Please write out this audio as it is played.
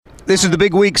This is the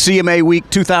big week, CMA Week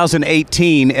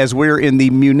 2018, as we're in the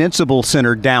Municipal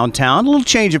Center downtown. A little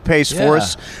change of pace for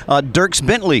us. Dierks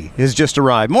Bentley has just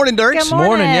arrived. Morning, Dierks. Good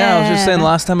morning. Yeah, I was just saying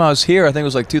last time I was here, I think it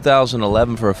was like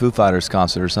 2011 for a Foo Fighters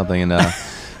concert or something, and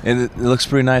it looks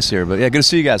pretty nice here. But yeah, good to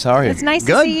see you guys. How are you? It's nice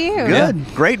Good. to see you. Good.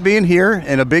 Yeah. Great being here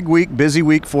and a big week, busy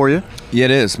week for you. Yeah,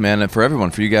 it is, man, and for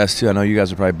everyone, for you guys too. I know you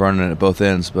guys are probably burning it at both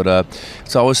ends, but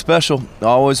it's always special.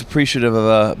 Always appreciative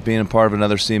of being a part of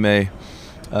another CMA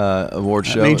award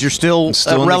show. That means you're still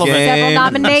in relevant. the game.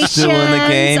 Several nominations. Still in the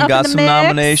game. Up Got in the some mix.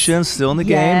 nominations. Still in the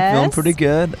game. Feeling pretty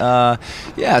good.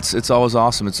 Yeah, it's always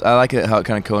awesome. I like it how it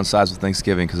kind of coincides with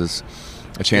Thanksgiving because it's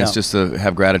a chance just to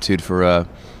have gratitude for. A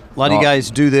lot of you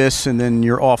guys do this, and then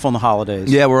you're off on the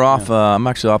holidays. Yeah, we're off. I'm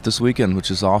actually off this weekend,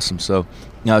 which is awesome. So,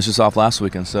 I was just off last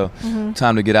weekend. So,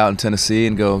 time to get out in Tennessee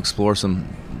and go explore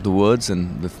the woods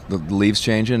and the leaves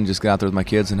changing, and just get out there with my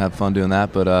kids and have fun doing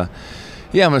that. But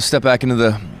yeah, I'm gonna step back into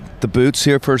the boots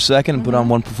here for a second and put on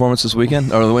one performance this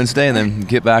weekend or the Wednesday, and then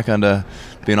get back onto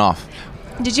being off.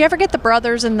 Did you ever get the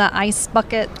brothers in the ice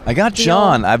bucket? I got deal?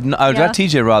 John. I've got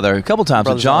TJ rather a couple times,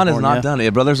 but John has not done it. Yeah,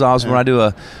 Brothers Osborne. I do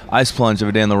a ice plunge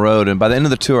every day on the road, and by the end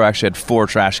of the tour, I actually had 4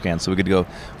 trash cans, so we could go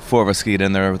 4 of us get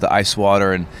in there with the ice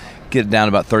water and get it down to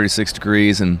about 36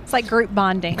 degrees. And it's like group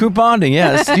bonding. Group bonding,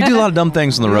 yeah. You do a lot of dumb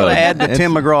things on the road. Add the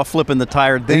Tim McGraw flipping the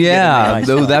tire. Then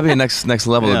that'd be a next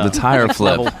level, the tire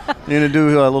flip. You gonna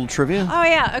do a little trivia? Oh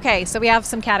yeah. Okay. So we have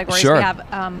some categories. Sure. We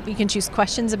have you can choose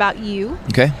questions about you.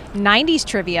 Okay. 90s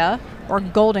trivia or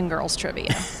Golden Girls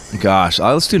trivia. Gosh,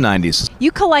 let's do 90s.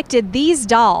 You collected these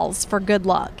dolls for good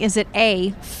luck. Is it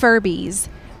A, Furbies,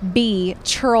 B,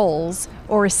 Trolls,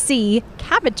 or C,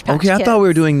 Cabbage Patch Kids? Okay, I thought we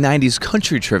were doing 90s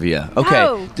country trivia. Okay,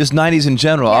 No. just 90s in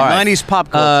general. Yeah. All right. 90s pop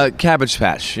culture. Cabbage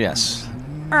Patch, yes.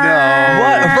 No.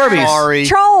 What? Furbies. Sorry.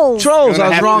 Trolls. Trolls, I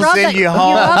was Have wrong. to send you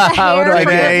home. You rub the hair for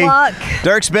today. good luck.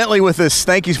 Dierks Bentley with us.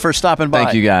 Thank you for stopping by.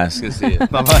 Thank you, guys. Good to see you.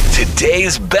 Bye-bye.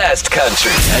 Today's best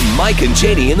country. And Mike and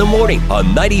Janie in the morning on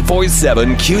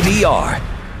 94.7 QDR.